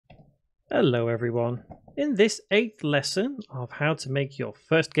Hello everyone. In this 8th lesson of how to make your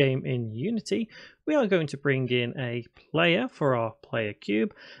first game in Unity, we are going to bring in a player for our player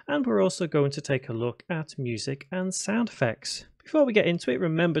cube, and we're also going to take a look at music and sound effects. Before we get into it,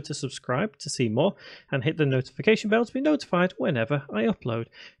 remember to subscribe to see more and hit the notification bell to be notified whenever I upload.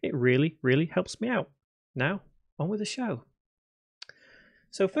 It really helps me out. Now, on with the show.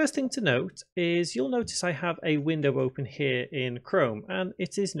 So first thing to note is you'll notice I have a window open here in Chrome, and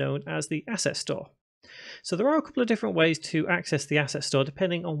it is known as the Asset Store. So there are a couple of different ways to access the Asset Store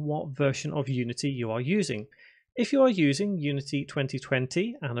depending on what version of Unity you are using. If you are using Unity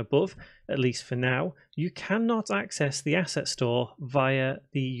 2020 and above, at least for now, you cannot access the Asset Store via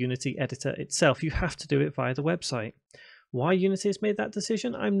the Unity editor itself. You have to do it via the website. Why Unity has made that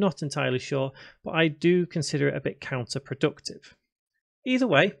decision, I'm not entirely sure, but I do consider it a bit counterproductive. Either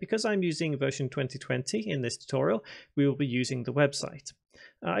way, because I'm using version 2020 in this tutorial, we will be using the website.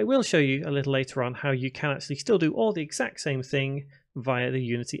 I will show you a little later on how you can actually still do all the exact same thing via the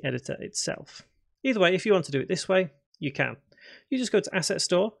Unity editor itself. Either way, if you want to do it this way, you can. You just go to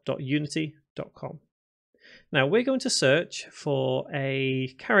assetstore.unity.com. Now we're going to search for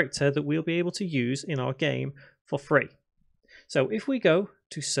a character that we'll be able to use in our game for free. So if we go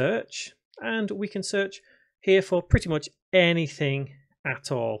to search, and we can search here for pretty much anything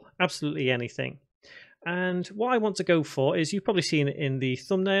at all, absolutely anything. And what I want to go for is, you've probably seen it in the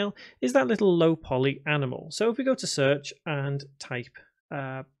thumbnail, is that little low poly animal. So if we go to search and type,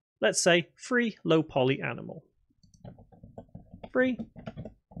 let's say free low poly animal. Free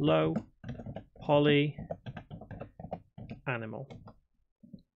low poly animal.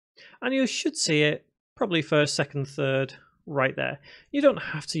 And you should see it probably first, second, third, right there. You don't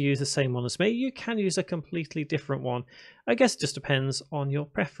have to use the same one as me. You can use a completely different one. I guess it just depends on your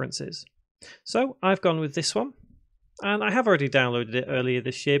preferences. So I've gone with this one, and I have already downloaded it earlier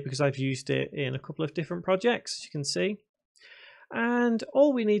this year because I've used it in a couple of different projects, as you can see. And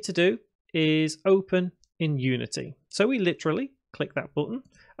all we need to do is open in Unity. So we literally click that button,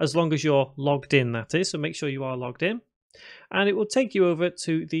 as long as you're logged in, that is. So make sure you are logged in. And it will take you over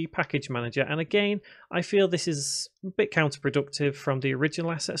to the package manager. And again, I feel this is a bit counterproductive from the original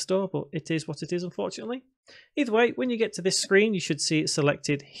asset store, but it is what it is, unfortunately. Either way, when you get to this screen, you should see it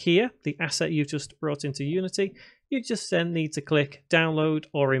selected here, the asset you've just brought into Unity. You just then need to click download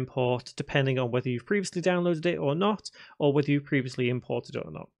or import, depending on whether you've previously downloaded it or not, or whether you previously imported it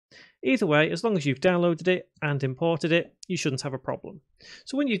or not. Either way, as long as you've downloaded it and imported it, you shouldn't have a problem.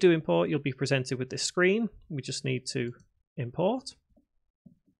 So when you do import, you'll be presented with this screen. We just need to import.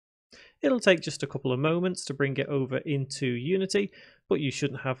 It'll take just a couple of moments to bring it over into Unity, but you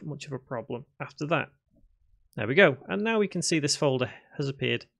shouldn't have much of a problem after that. There we go. And now we can see this folder has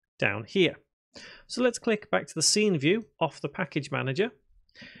appeared down here. So let's click back to the scene view off the package manager.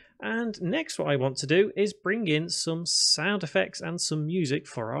 And next what I want to do is bring in some sound effects and some music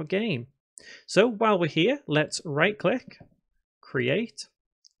for our game. So while we're here, let's right click, create,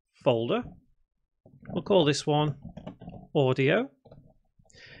 folder. We'll call this one audio.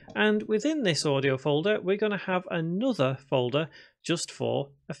 And within this audio folder, we're going to have another folder just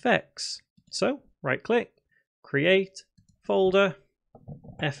for effects. So right click, create, folder,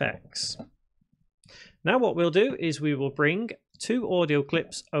 FX. Now what we'll do is we will bring 2 audio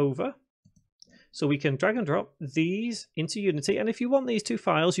clips over, so we can drag and drop these into Unity. And if you want these 2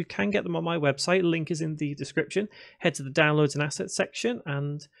 files, you can get them on my website. Link is in the description. Head to the downloads and assets section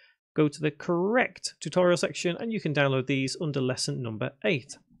and go to the correct tutorial section, and you can download these under lesson number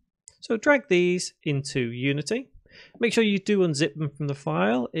 8. So drag these into Unity. Make sure you do unzip them from the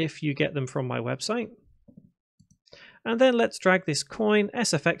file if you get them from my website. And then let's drag this Coin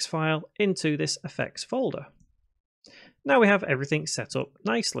SFX file into this effects folder. Now we have everything set up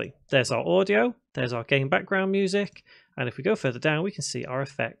nicely. There's our audio, there's our game background music, and if we go further down, we can see our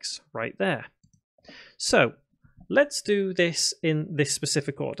effects right there. So let's do this in this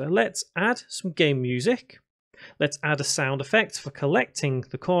specific order. Let's add some game music. Let's add a sound effect for collecting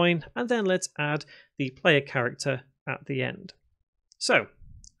the coin, and then let's add the player character at the end. So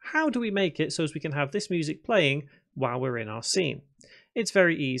how do we make it so as we can have this music playing while we're in our scene? It's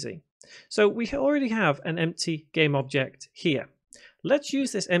very easy. So we already have an empty game object here. Let's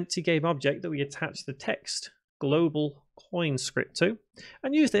use this empty game object that we attach the text global coin script to,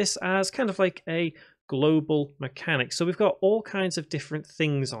 and use this as kind of like a global mechanic. So we've got all kinds of different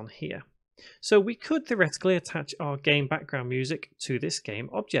things on here. So we could theoretically attach our game background music to this game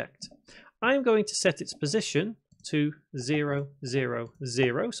object. I'm going to set its position to 0, 0,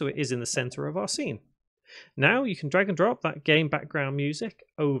 0, so it is in the center of our scene. Now you can drag and drop that game background music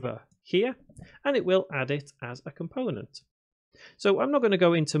over here, and it will add it as a component. So I'm not going to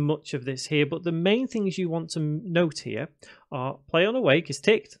go into much of this here, but the main things you want to note here are play on awake is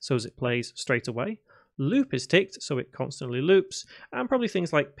ticked, so as it plays straight away. Loop is ticked, so it constantly loops, and probably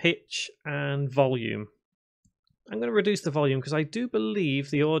things like pitch and volume. I'm going to reduce the volume because I do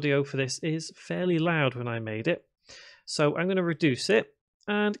believe the audio for this is fairly loud when I made it. So I'm going to reduce it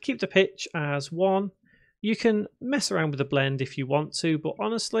and keep the pitch as 1. You can mess around with the blend if you want to, but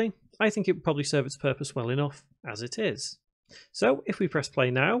honestly, I think it would probably serve its purpose well enough as it is. So if we press play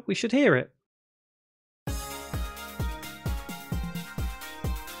now, we should hear it.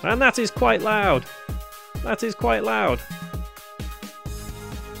 And that is quite loud. That is quite loud.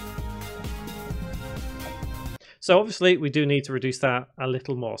 So obviously we do need to reduce that a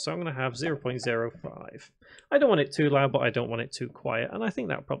little more. So I'm going to have 0.05. I don't want it too loud, but I don't want it too quiet. And I think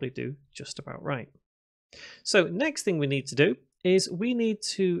that'll probably do just about right. So next thing we need to do is we need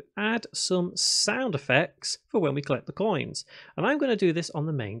to add some sound effects for when we collect the coins. And I'm going to do this on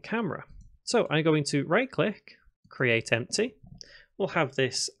the main camera. So I'm going to right click, create empty. We'll have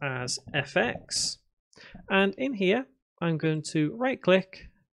this as FX. And in here, I'm going to right click,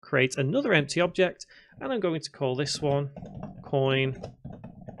 create another empty object, and I'm going to call this one Coin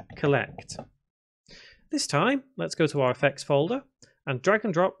Collect. This time, let's go to our effects folder and drag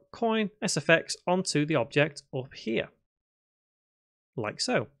and drop Coin SFX onto the object up here, like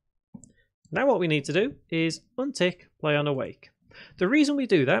so. Now what we need to do is untick play on awake. The reason we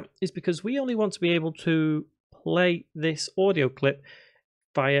do that is because we only want to be able to play this audio clip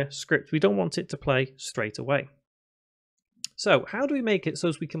via script. We don't want it to play straight away. So how do we make it so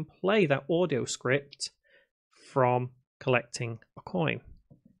as we can play that audio script from collecting a coin?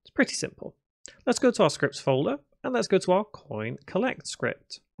 It's pretty simple. Let's go to our scripts folder and let's go to our coin collect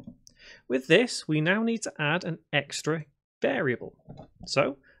script. With this, we now need to add an extra variable.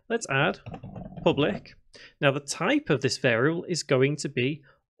 So let's add public. Now the type of this variable is going to be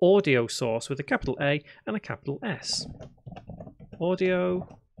audio source with a capital A and a capital S.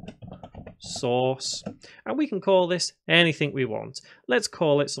 Audio source, and we can call this anything we want. Let's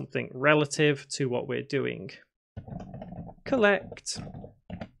call it something relative to what we're doing. Collect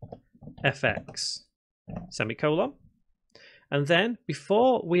FX semicolon, and then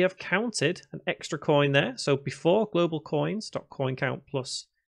before we have counted an extra coin there, so before global coins.coinCount plus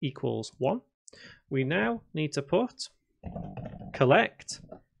equals 1, we now need to put collect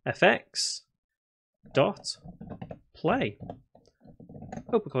FX dot play,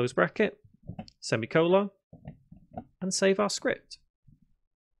 open close bracket, semicolon, and save our script.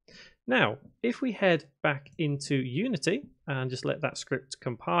 Now, if we head back into Unity and just let that script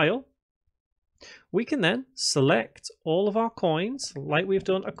compile, we can then select all of our coins like we've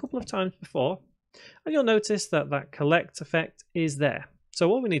done a couple of times before, and you'll notice that that collect effect is there. So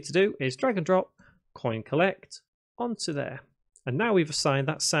all we need to do is drag and drop coin collect onto there. And now we've assigned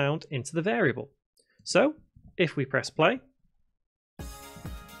that sound into the variable. So if we press play,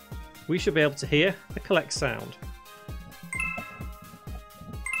 we should be able to hear the collect sound.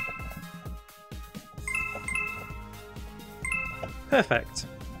 Perfect.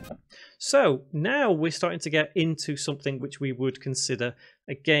 So now we're starting to get into something which we would consider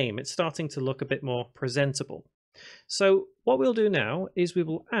a game. It's starting to look a bit more presentable. So what we'll do now is we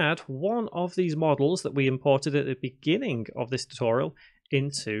will add one of these models that we imported at the beginning of this tutorial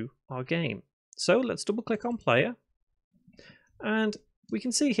into our game. So let's double click on player, and we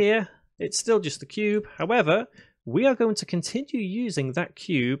can see here it's still just the cube. However, we are going to continue using that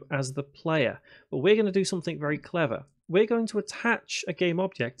cube as the player, but we're going to do something very clever. We're going to attach a game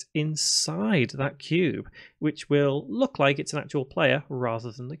object inside that cube, which will look like it's an actual player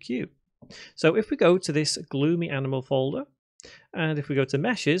rather than the cube. So if we go to this gloomy animal folder, and if we go to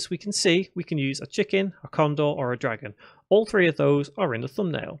meshes, we can see we can use a chicken, a condor, or a dragon. All three of those are in the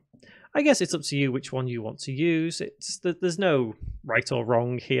thumbnail. I guess it's up to you which one you want to use. There's no right or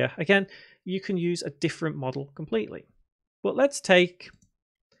wrong here. Again, you can use a different model completely. But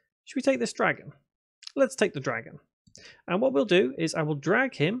should we take this dragon? Let's take the dragon. And what we'll do is I will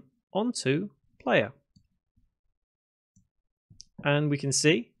drag him onto player. And we can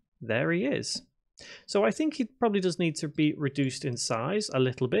see there he is. So I think he probably does need to be reduced in size a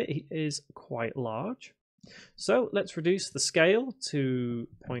little bit. He is quite large. So let's reduce the scale to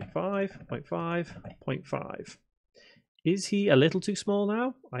 0.5, 0.5, 0.5. Is he a little too small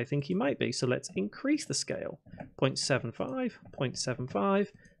now? I think he might be. So let's increase the scale. 0.75, 0.75,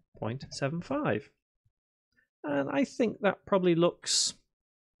 0.75. And I think that probably looks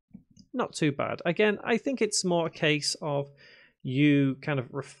not too bad. Again, I think it's more a case of you kind of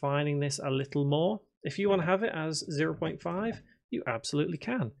refining this a little more. If you want to have it as 0.5, you absolutely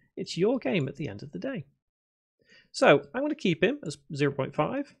can. It's your game at the end of the day. So I'm going to keep him as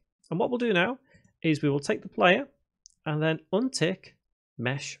 0.5. And what we'll do now is we will take the player and then untick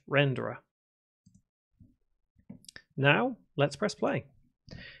Mesh Renderer. Now let's press play.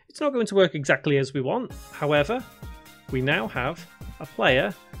 It's not going to work exactly as we want. However, we now have a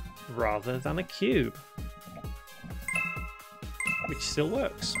player rather than a cube, which still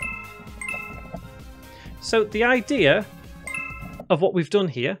works. So the idea of what we've done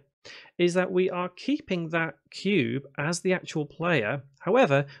here is that we are keeping that cube as the actual player.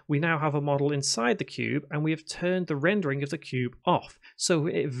 However, we now have a model inside the cube and we have turned the rendering of the cube off. So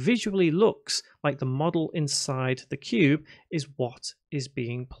it visually looks like the model inside the cube is what is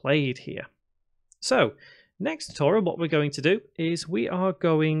being played here. So next tutorial, what we're going to do is we are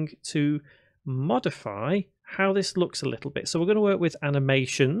going to modify how this looks a little bit. So we're going to work with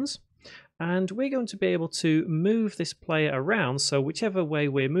animations. And we're going to be able to move this player around, so whichever way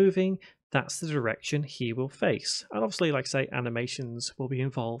we're moving, that's the direction he will face. And obviously, like I say, animations will be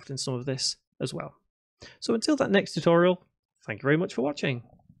involved in some of this as well. So until that next tutorial, thank you very much for watching.